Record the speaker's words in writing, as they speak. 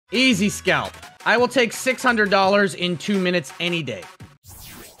Easy scalp. I will take $600 in 2 minutes any day.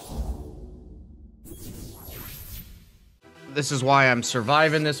 This is why I'm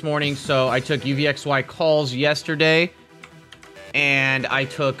surviving this morning. So I took UVXY calls yesterday. And I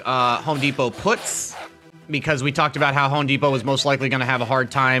took Home Depot puts. Because we talked about how Home Depot was most likely going to have a hard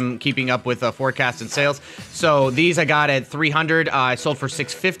time keeping up with forecasts and sales. So these I got at 300. I sold for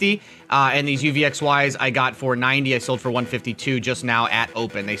 650. And these UVXYs I got for 90. I sold for 152 just now at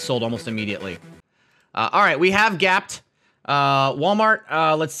open. They sold almost immediately. All right, we have gapped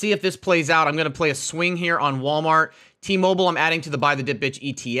Walmart. Let's see if this plays out. I'm going to play a swing here on Walmart. T-Mobile, I'm adding to the Buy the Dip Bitch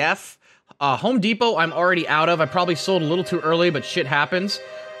ETF. Home Depot, I'm already out of. I probably sold a little too early, but shit happens.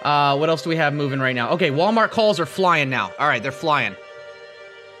 What else do we have moving right now? Okay, Walmart calls are flying now. All right, they're flying.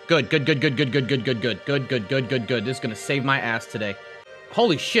 Good. This is gonna save my ass today.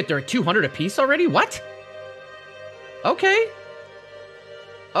 Holy shit, they're at 200 a piece already? What? Okay.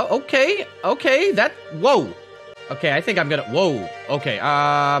 Oh, okay, that, whoa. Okay, I think I'm gonna, whoa. Okay,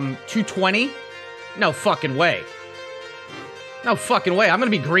 220? No fucking way. No fucking way. I'm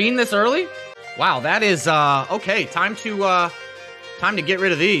gonna be green this early? Wow, that is, okay, time to get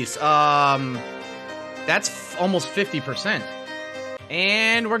rid of these. That's almost 50%.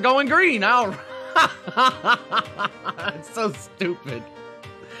 And we're going green. All right. It's so stupid.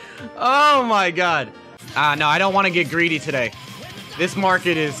 Oh my god. No, I don't want to get greedy today. This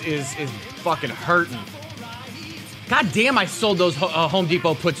market is fucking hurting. God damn, I sold those Home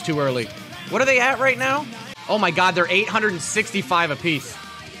Depot puts too early. What are they at right now? Oh my god, they're 865 a piece.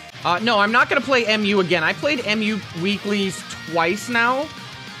 No, I'm not going to play MU again. I played MU weeklies twice now,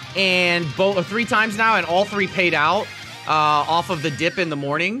 and 3 times now, and all 3 paid out off of the dip in the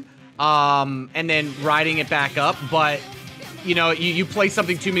morning, and then riding it back up. But, you know, you play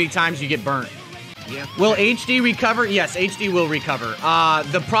something too many times, you get burnt. Yeah. Will HD recover? Yes, HD will recover.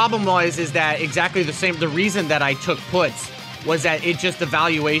 The problem is that exactly the same. The reason that I took puts was that it just the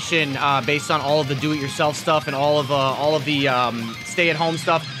valuation based on all of the do-it-yourself stuff and all of the stay-at-home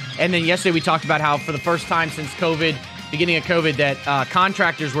stuff. And then yesterday we talked about how for the first time since COVID, beginning of COVID, that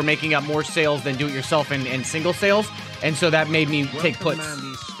contractors were making up more sales than do-it-yourself and single sales. And so that made me take puts.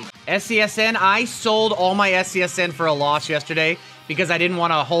 SESN, I sold all my SESN for a loss yesterday because I didn't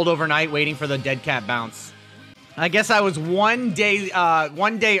want to hold overnight waiting for the dead cat bounce. I guess I was one day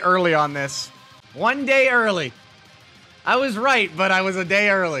early on this. 1 day early. I was right, but I was a day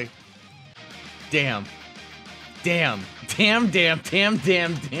early. Damn. Damn.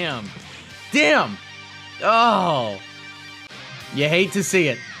 Oh. You hate to see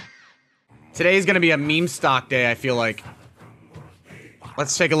it. Today's gonna be a meme stock day, I feel like.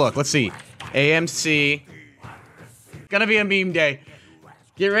 Let's take a look. Let's see. AMC. Gonna be a meme day.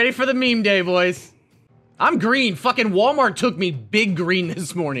 Get ready for the meme day, boys. I'm green. Fucking Walmart took me big green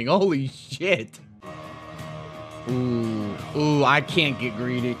this morning. Holy shit. Ooh, I can't get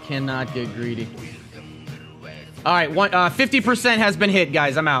greedy. Cannot get greedy. All right, 50% has been hit,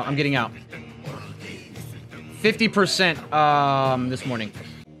 guys. I'm out. I'm getting out. 50% this morning.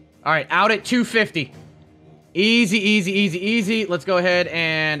 All right, out at 250. Easy. Let's go ahead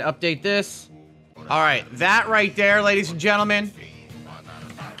and update this. All right, that right there, ladies and gentlemen,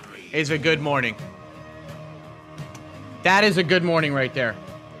 is a good morning. That is a good morning right there.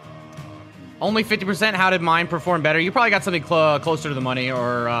 Only 50%. How did mine perform better? You probably got something closer to the money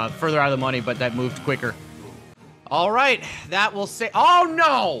or further out of the money, but that moved quicker. All right, that will say... Oh,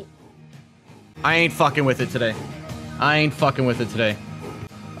 no! I ain't fucking with it today.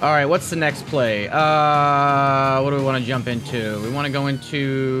 All right, what's the next play? What do we want to jump into? We want to go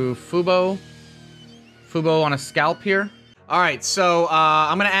into FUBO. FUBO on a scalp here. All right, so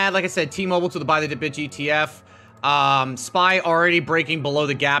I'm going to add, like I said, T-Mobile to the Buy the Dip Bitch ETF. SPY already breaking below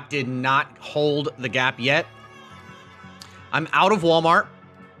the gap, did not hold the gap yet. I'm out of Walmart,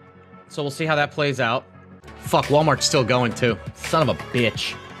 so we'll see how that plays out. Fuck, Walmart's still going too. Son of a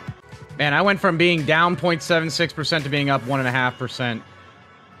bitch. Man, I went from being down 0.76% to being up 1.5%.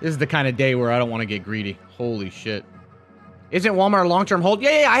 This is the kind of day where I don't want to get greedy. Holy shit. Isn't Walmart a long-term hold?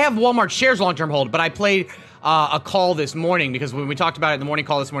 Yeah, I have Walmart shares long-term hold, but I played a call this morning because when we talked about it in the morning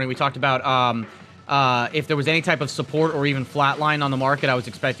call this morning, we talked about if there was any type of support or even flat line on the market, I was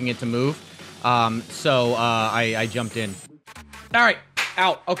expecting it to move. So I jumped in. All right,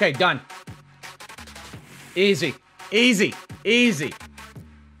 out. Okay, done. Easy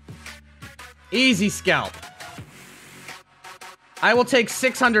scalp. I will take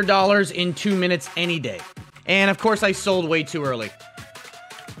 $600 in 2 minutes any day. And of course I sold way too early.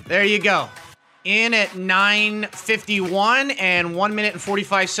 There you go. In at 9:51 and 1 minute and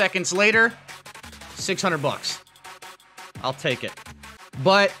 45 seconds later, 600 bucks. I'll take it.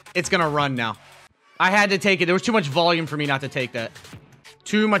 But it's gonna run now. I had to take it. There was too much volume for me not to take that.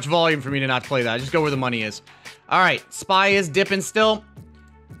 Too much volume for me to not play that. I just go where the money is. All right, SPY is dipping still.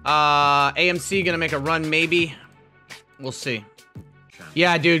 AMC gonna make a run maybe. We'll see.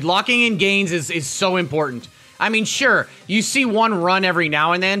 Yeah, dude, locking in gains is so important. I mean, sure, you see one run every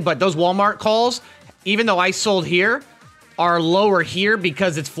now and then, but those Walmart calls, even though I sold here, are lower here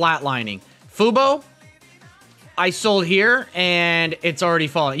because it's flatlining. FUBO, I sold here and it's already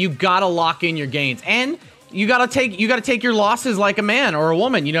fallen. You gotta lock in your gains, and you gotta take your losses like a man or a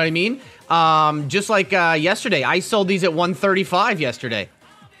woman. You know what I mean? Just like yesterday, I sold these at 135 yesterday,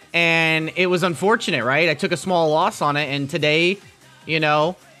 and it was unfortunate, right? I took a small loss on it, and today, you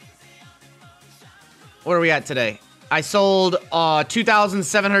know, what are we at today? I sold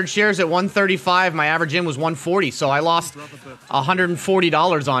 2,700 shares at 135. My average in was 140, so I lost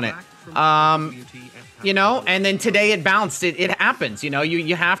 $140 on it. You know, and then today it bounced. It happens. You know,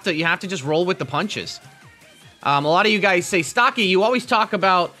 you have to just roll with the punches. A lot of you guys say, Stocky, you always talk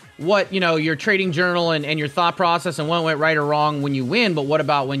about what, you know, your trading journal and your thought process and what went right or wrong when you win, but what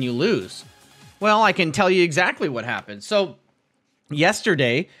about when you lose? Well, I can tell you exactly what happened. So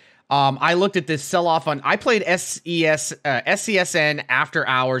yesterday, I looked at this sell-off on... I played SESN after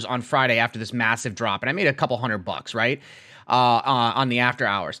hours on Friday after this massive drop, and I made a couple $100, right? On the after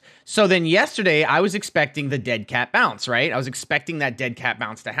hours. So then yesterday, I was expecting the dead cat bounce, right? I was expecting that dead cat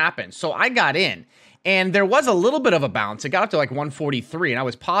bounce to happen. So I got in, and there was a little bit of a bounce. It got up to like 143, and I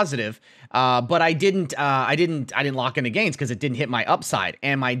was positive, but I didn't lock in the gains because it didn't hit my upside,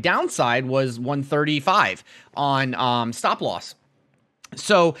 and my downside was 135 on stop loss.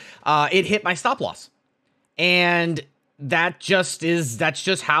 So it hit my stop loss, and that's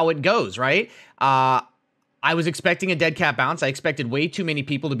just how it goes, right? I was expecting a dead cat bounce. I expected way too many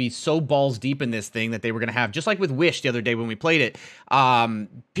people to be so balls deep in this thing that they were going to have, just like with Wish the other day when we played it.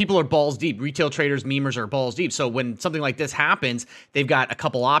 People are balls deep. Retail traders, memers are balls deep. So when something like this happens, they've got a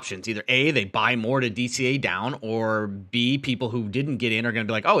couple options. Either A, they buy more to DCA down, or B, people who didn't get in are going to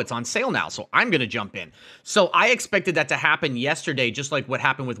be like, oh, it's on sale now, so I'm going to jump in. So I expected that to happen yesterday, just like what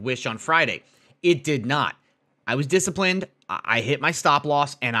happened with Wish on Friday. It did not. I was disciplined. I hit my stop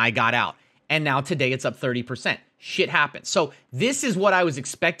loss, and I got out. And now today it's up 30%. Shit happens. So this is what I was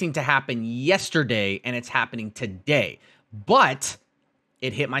expecting to happen yesterday, and it's happening today. But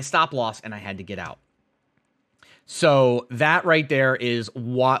it hit my stop loss, and I had to get out. So that right there is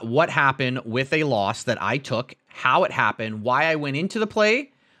what happened with a loss that I took, how it happened, why I went into the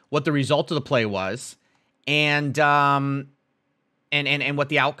play, what the result of the play was, and what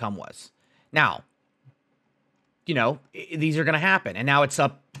the outcome was. Now, you know, these are going to happen, and now it's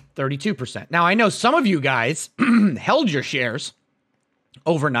up 32%. Now, I know some of you guys held your shares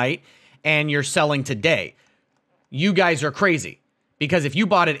overnight and you're selling today. You guys are crazy, because if you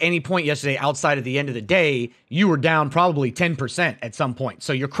bought at any point yesterday outside of the end of the day, you were down probably 10% at some point.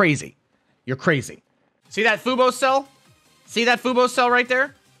 So you're crazy. You're crazy. See that FUBO sell? See that FUBO sell right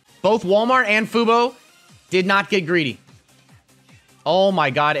there? Both Walmart and FUBO did not get greedy. Oh my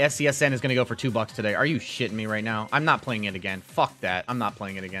God, SESN is going to go for $2 today. Are you shitting me right now? I'm not playing it again. Fuck that. I'm not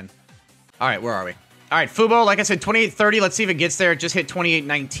playing it again. All right, where are we? All right, FUBO, like I said, 28.30. Let's see if it gets there. It just hit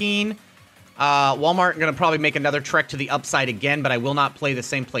 28.19. Walmart going to probably make another trek to the upside again, but I will not play the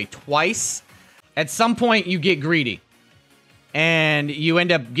same play twice. At some point, you get greedy, and you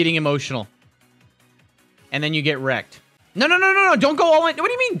end up getting emotional, and then you get wrecked. No. Don't go all in. What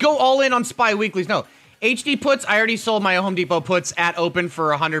do you mean go all in on SPY weeklies? No. HD puts, I already sold my Home Depot puts at open for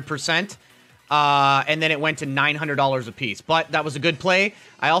 100%, and then it went to $900 a piece. But that was a good play.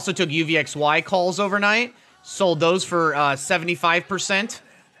 I also took UVXY calls overnight, sold those for 75%.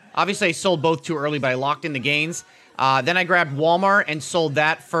 Obviously, I sold both too early, but I locked in the gains. Then I grabbed Walmart and sold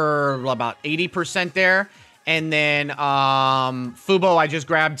that for about 80% there. And then FUBO, I just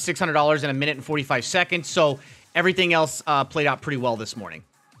grabbed $600 in a minute and 45 seconds. So everything else played out pretty well this morning.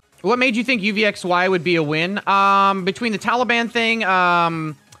 What made you think UVXY would be a win? Between the Taliban thing,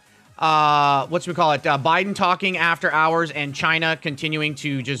 Biden talking after hours and China continuing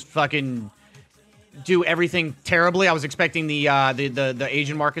to just fucking do everything terribly. I was expecting the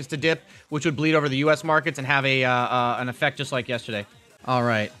Asian markets to dip, which would bleed over the U.S. markets and have an effect just like yesterday. All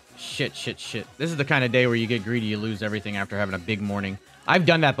right. Shit. This is the kind of day where you get greedy, you lose everything after having a big morning. I've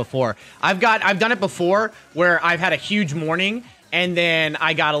done that before. I've done it before where I've had a huge morning, and then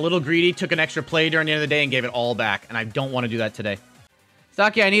I got a little greedy, took an extra play during the end of the day, and gave it all back. And I don't want to do that today.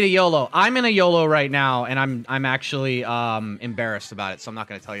 Stocky, I need a YOLO. I'm in a YOLO right now, and I'm actually embarrassed about it, so I'm not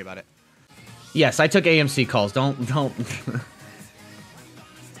going to tell you about it. Yes, I took AMC calls. Don't.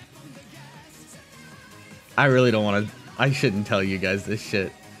 I really don't want to. I shouldn't tell you guys this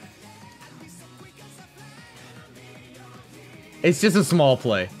shit. It's just a small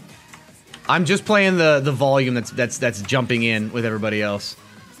play. I'm just playing the volume that's jumping in with everybody else.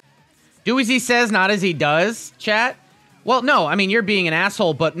 Do as he says, not as he does, chat. Well, no, I mean you're being an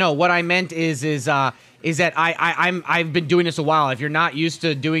asshole, but no, what I meant is that I've been doing this a while. If you're not used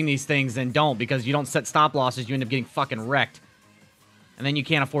to doing these things, then don't, because you don't set stop losses, you end up getting fucking wrecked. And then you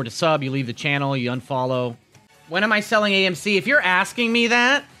can't afford to sub, you leave the channel, you unfollow. When am I selling AMC? If you're asking me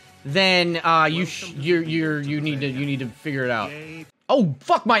that, then you need to figure it out. Oh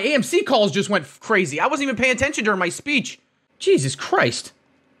fuck, my AMC calls just went crazy. I wasn't even paying attention during my speech. Jesus Christ.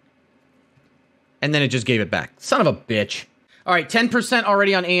 And then it just gave it back. Son of a bitch. All right, 10%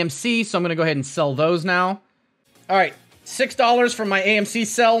 already on AMC, so I'm gonna go ahead and sell those now. All right, $6 for my AMC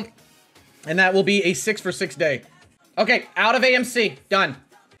sell, and that will be a 6 for 6 day. Okay, out of AMC, done.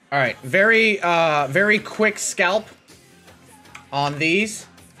 All right, very quick scalp on these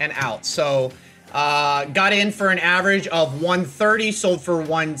and out. So, got in for an average of 130, sold for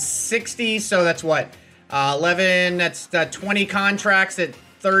 160. So that's what, 11. That's 20 contracts at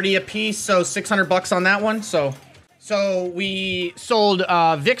 30 a piece. So 600 bucks on that one. So we sold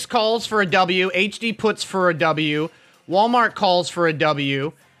VIX calls for a W, HD puts for a W, Walmart calls for a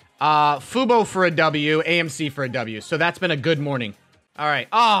W, FUBO for a W, AMC for a W. So that's been a good morning. All right.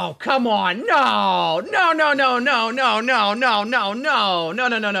 Oh, come on. No. No, no, no, no, no, no, no, no, no, no,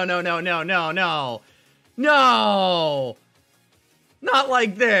 no, no, no, no, no, no, no, no. No. Not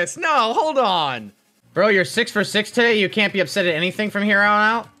like this. No, hold on. Bro, you're 6 for 6 today. You can't be upset at anything from here on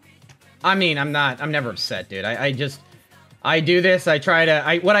out. I mean, I'm never upset, dude. I do this.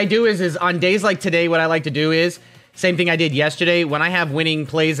 What I do is on days like today, what I like to do is, same thing I did yesterday. When I have winning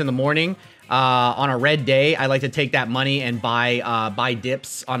plays in the morning, on a red day, I like to take that money and buy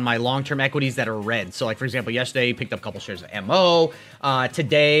dips on my long-term equities that are red. So, like, for example, yesterday, picked up a couple shares of MO.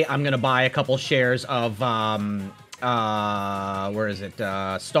 Today, I'm going to buy a couple shares of, where is it?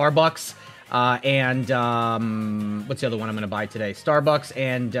 Starbucks. And what's the other one I'm going to buy today? Starbucks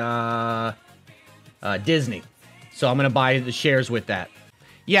and Disney. So I'm going to buy the shares with that.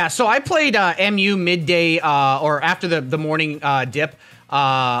 Yeah, so I played MU midday or after the morning dip.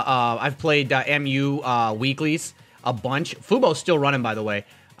 I've played MU weeklies a bunch. FUBO's still running, by the way.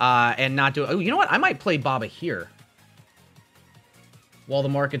 And not doing... Oh, you know what? I might play Baba here while the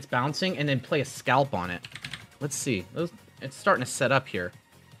market's bouncing and then play a scalp on it. Let's see. It's starting to set up here.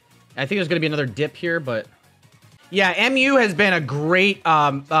 I think there's going to be another dip here, but... Yeah, MU has been a great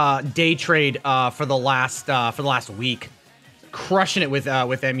day trade for the last week. Crushing it with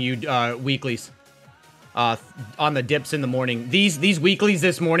MU weeklies on the dips in the morning. These weeklies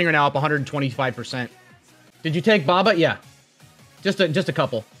this morning are now up 125%. Did you take Baba? Yeah. Just a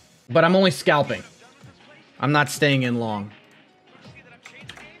couple. But I'm only scalping. I'm not staying in long.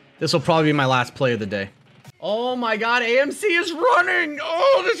 This will probably be my last play of the day. Oh my god, AMC is running!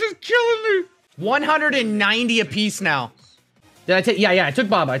 Oh, this is killing me! 190 a piece now. Did I take... Yeah, I took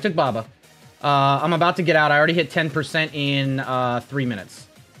Baba. I'm about to get out. I already hit 10% in 3 minutes.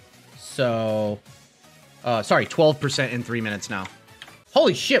 So... sorry, 12% in 3 minutes now.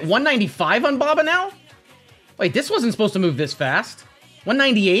 Holy shit, 195 on Baba now? Wait, this wasn't supposed to move this fast.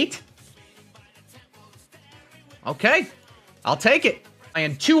 198? Okay, I'll take it. I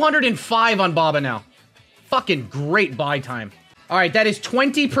am 205 on Baba now. Fucking great buy time. All right, that is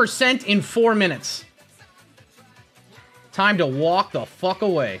 20% in 4 minutes. Time to walk the fuck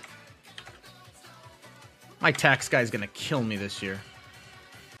away. My tax guy's gonna kill me this year.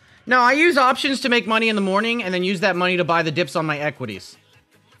 No, I use options to make money in the morning and then use that money to buy the dips on my equities.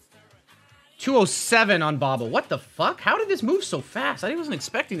 207 on Baba. What the fuck? How did this move so fast? I wasn't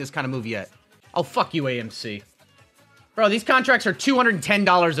expecting this kind of move yet. Oh, fuck you, AMC. Bro, these contracts are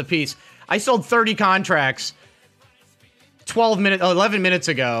 $210 a piece. I sold 30 contracts 11 minutes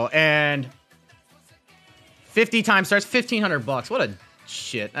ago, and 50 times starts, 1,500 bucks. What a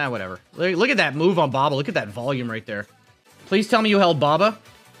shit. Whatever. Look at that move on Baba. Look at that volume right there. Please tell me you held Baba.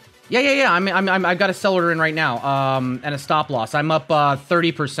 Yeah. I've got a sell order in right now, and a stop loss. I'm up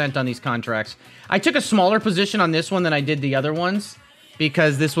 30% on these contracts. I took a smaller position on this one than I did the other ones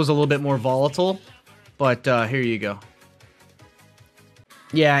because this was a little bit more volatile. But here you go.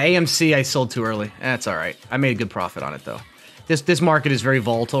 Yeah, AMC I sold too early. That's all right. I made a good profit on it though. This market is very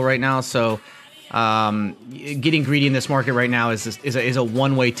volatile right now, so getting greedy in this market right now is a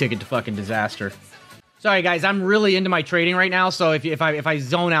one-way ticket to fucking disaster. Sorry guys, I'm really into my trading right now, so if I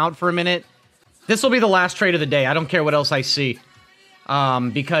zone out for a minute, this will be the last trade of the day. I don't care what else I see,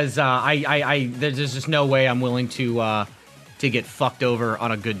 because there's just no way I'm willing to get fucked over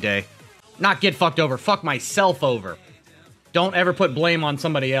on a good day. Not get fucked over, fuck myself over Don't ever put blame on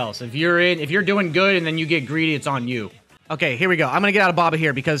somebody else. If you're doing good and then you get greedy, it's on you. Okay, here we go. I'm gonna get out of BABA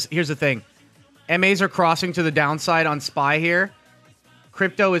here because here's the thing. MAs are crossing to the downside on SPY here.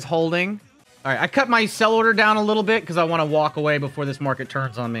 Crypto is holding. All right, I cut my sell order down a little bit because I want to walk away before this market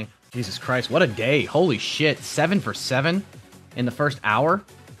turns on me. Jesus Christ, what a day. Holy shit, 7 for 7 in the first hour.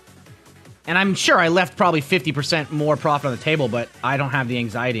 And I'm sure I left probably 50% more profit on the table, but I don't have the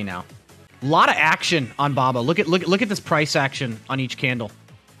anxiety now. A lot of action on BABA. Look at this price action on each candle.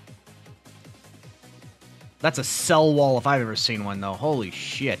 That's a sell wall if I've ever seen one, though. Holy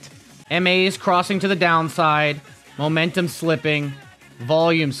shit. MAs crossing to the downside, momentum slipping,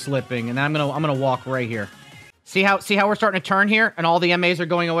 volume slipping, and I'm gonna walk right here. See how we're starting to turn here, and all the MAs are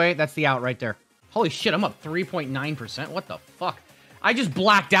going away? That's the out right there. Holy shit, I'm up 3.9%. What the fuck? I just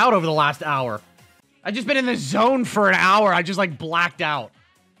blacked out over the last hour. I just been in the zone for an hour. I just like blacked out.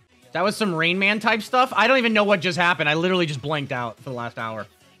 That was some Rain Man type stuff. I don't even know what just happened. I literally just blanked out for the last hour.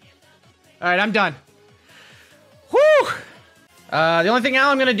 All right, I'm done. Whew. The only thing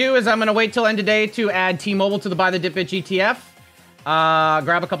now I'm going to do is I'm going to wait till end of day to add T-Mobile to the Buy the Dip Bitch ETF.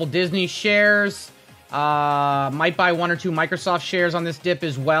 Grab a couple Disney shares. Might buy 1 or 2 Microsoft shares on this dip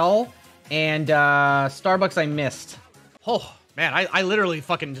as well. And Starbucks I missed. Oh, man, I literally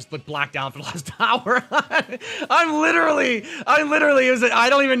fucking just looked blacked out for the last hour. I'm literally, I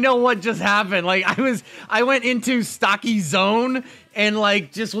don't even know what just happened. Like, I went into stocky zone and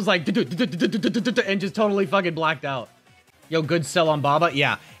like, just was like, and just totally fucking blacked out. Yo, good sell on BABA?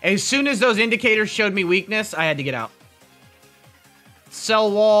 Yeah. As soon as those indicators showed me weakness, I had to get out. Sell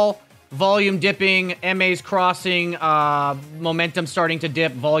wall, volume dipping, MAs crossing, momentum starting to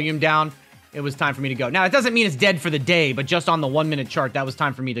dip, volume down. It was time for me to go. Now, it doesn't mean it's dead for the day, but just on the 1-minute chart, that was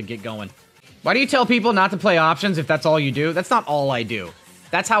time for me to get going. Why do you tell people not to play options if that's all you do? That's not all I do.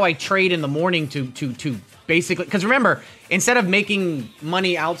 That's how I trade in the morning to basically... Because remember, instead of making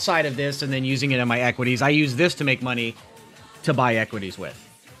money outside of this and then using it in my equities, I use this to make money to buy equities with.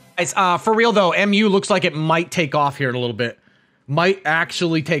 Guys, for real though, MU looks like it might take off here in a little bit. Might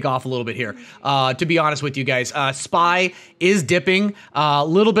actually take off a little bit here, to be honest with you guys. SPY is dipping. A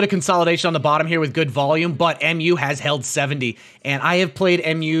little bit of consolidation on the bottom here with good volume, but MU has held 70. And I have played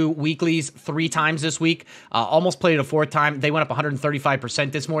MU weeklies 3 times this week. Almost played it a 4th time. They went up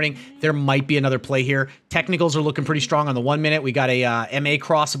 135% this morning. There might be another play here. Technicals are looking pretty strong on the 1 minute. We got a MA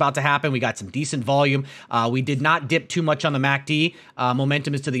cross about to happen. We got some decent volume. We did not dip too much on the MACD.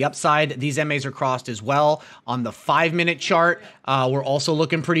 Momentum is to the upside. These MAs are crossed as well. On the 5-minute chart, we're also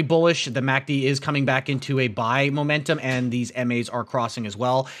looking pretty bullish. The MACD is coming back into a buy momentum, and these MAs are crossing as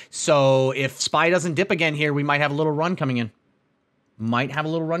well. So if SPY doesn't dip again here, we might have a little run coming in. Might have a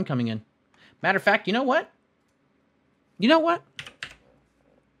little run coming in. Matter of fact, you know what? You know what?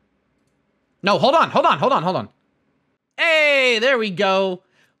 No, hold on. Hey, there we go.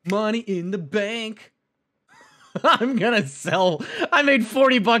 Money in the bank. I'm gonna sell. I made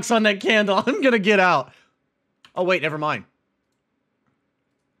 40 bucks on that candle. I'm gonna get out. Oh, wait, never mind.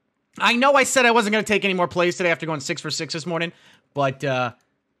 I know I said I wasn't going to take any more plays today after going 6 for 6 this morning, but they're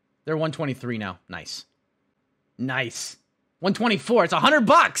 123 now. Nice. Nice. 124. It's 100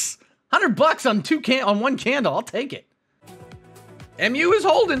 bucks. 100 bucks on on one candle. I'll take it. MU is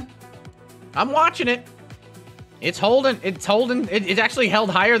holding. I'm watching it. It's holding. It's holding. It actually held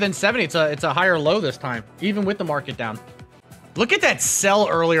higher than 70. It's a higher low this time, even with the market down. Look at that sell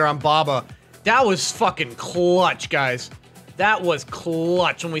earlier on BABA. That was fucking clutch, guys. That was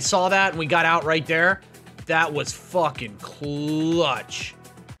clutch. When we saw that and we got out right there, that was fucking clutch.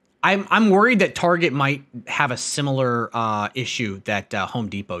 I'm worried that Target might have a similar issue that Home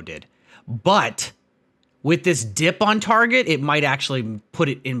Depot did. But with this dip on Target, it might actually put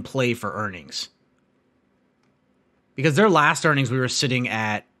it in play for earnings. Because their last earnings, we were sitting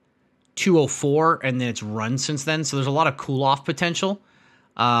at 204, and then it's run since then. So there's a lot of cool-off potential.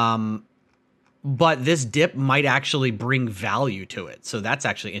 But this dip might actually bring value to it. So that's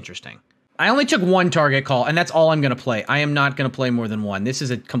actually interesting. I only took 1 Target call, and that's all I'm going to play. I am not going to play more than 1. This is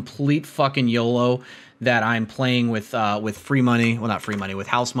a complete fucking YOLO that I'm playing with free money. Well, not free money, with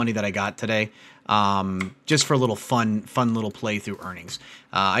house money that I got today. Just for a little fun little play through earnings.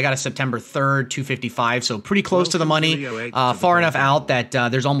 I got a September 3rd, 255, so pretty close to the money. Far enough out that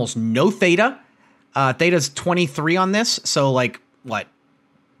there's almost no theta. Theta's 23 on this, so like, what?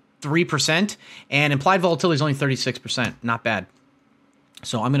 3%, and implied volatility is only 36%. Not bad.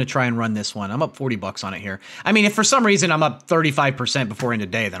 So I'm going to try and run this one. I'm up 40 bucks on it here. I mean, if for some reason I'm up 35% before end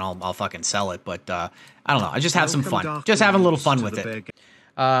of day, then I'll fucking sell it. But I don't know. I just have some fun. Just having a little fun with it.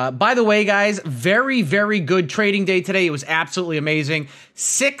 By the way, guys, very, very good trading day today. It was absolutely amazing.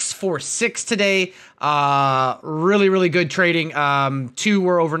 6 for 6 today. Really, really good trading. 2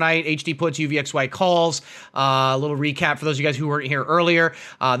 were overnight, HD puts, UVXY calls. A little recap for those of you guys who weren't here earlier.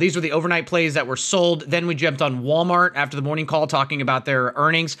 These were the overnight plays that were sold. Then we jumped on Walmart after the morning call talking about their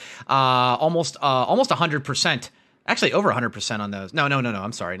earnings. Almost 100%. Actually, over 100% on those. No.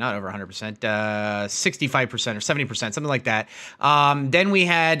 I'm sorry. Not over 100%. 65% or 70%, something like that. Then we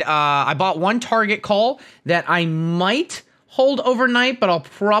had, I bought one target call that I might hold overnight, but I'll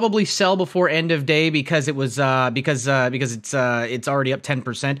probably sell before end of day because it was, because it's already up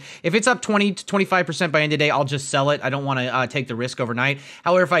 10%. If it's up 20 to 25% by end of day, I'll just sell it. I don't want to take the risk overnight.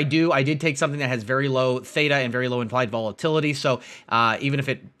 However, if I do, I did take something that has very low theta and very low implied volatility. So, even if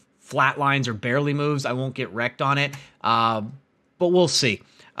it flat lines or barely moves, I won't get wrecked on it, but we'll see.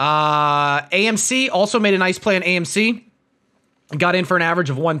 AMC also made a nice play on AMC. Got in for an average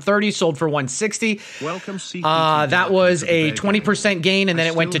of 130, sold for 160. Welcome, that was a 20% gain, and then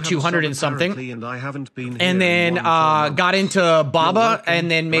it went to 200 and something. And then got into BABA, and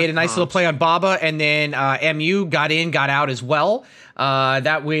then made a nice little play on BABA, and then MU got in, got out as well.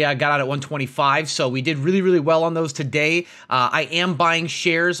 That we got out at 125, so we did really, really well on those today. I am buying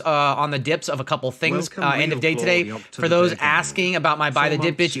shares on the dips of a couple things end of day today. For those asking about my Buy the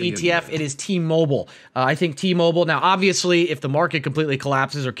Dip Bitch ETF, it is T-Mobile. I think T-Mobile, now obviously if the market completely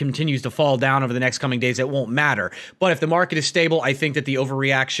collapses or continues to fall down over the next coming days, it won't matter. But if the market is stable, I think that the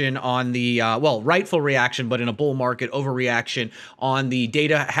overreaction on the, well, rightful reaction, but in a bull market, overreaction on the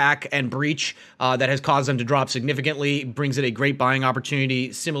data hack and breach that has caused them to drop significantly brings it a great buying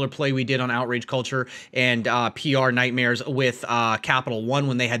opportunity. Similar play we did on Outrage Culture and PR Nightmares with Capital One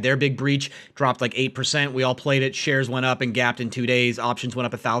when they had their big breach, dropped like 8%. We all played it. Shares went up and gapped in 2 days. Options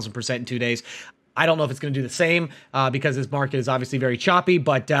went up 1,000% in 2 days. I don't know if it's going to do the same because this market is obviously very choppy,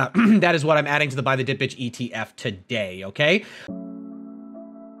 but that is what I'm adding to the Buy the Dip Bitch ETF today, okay?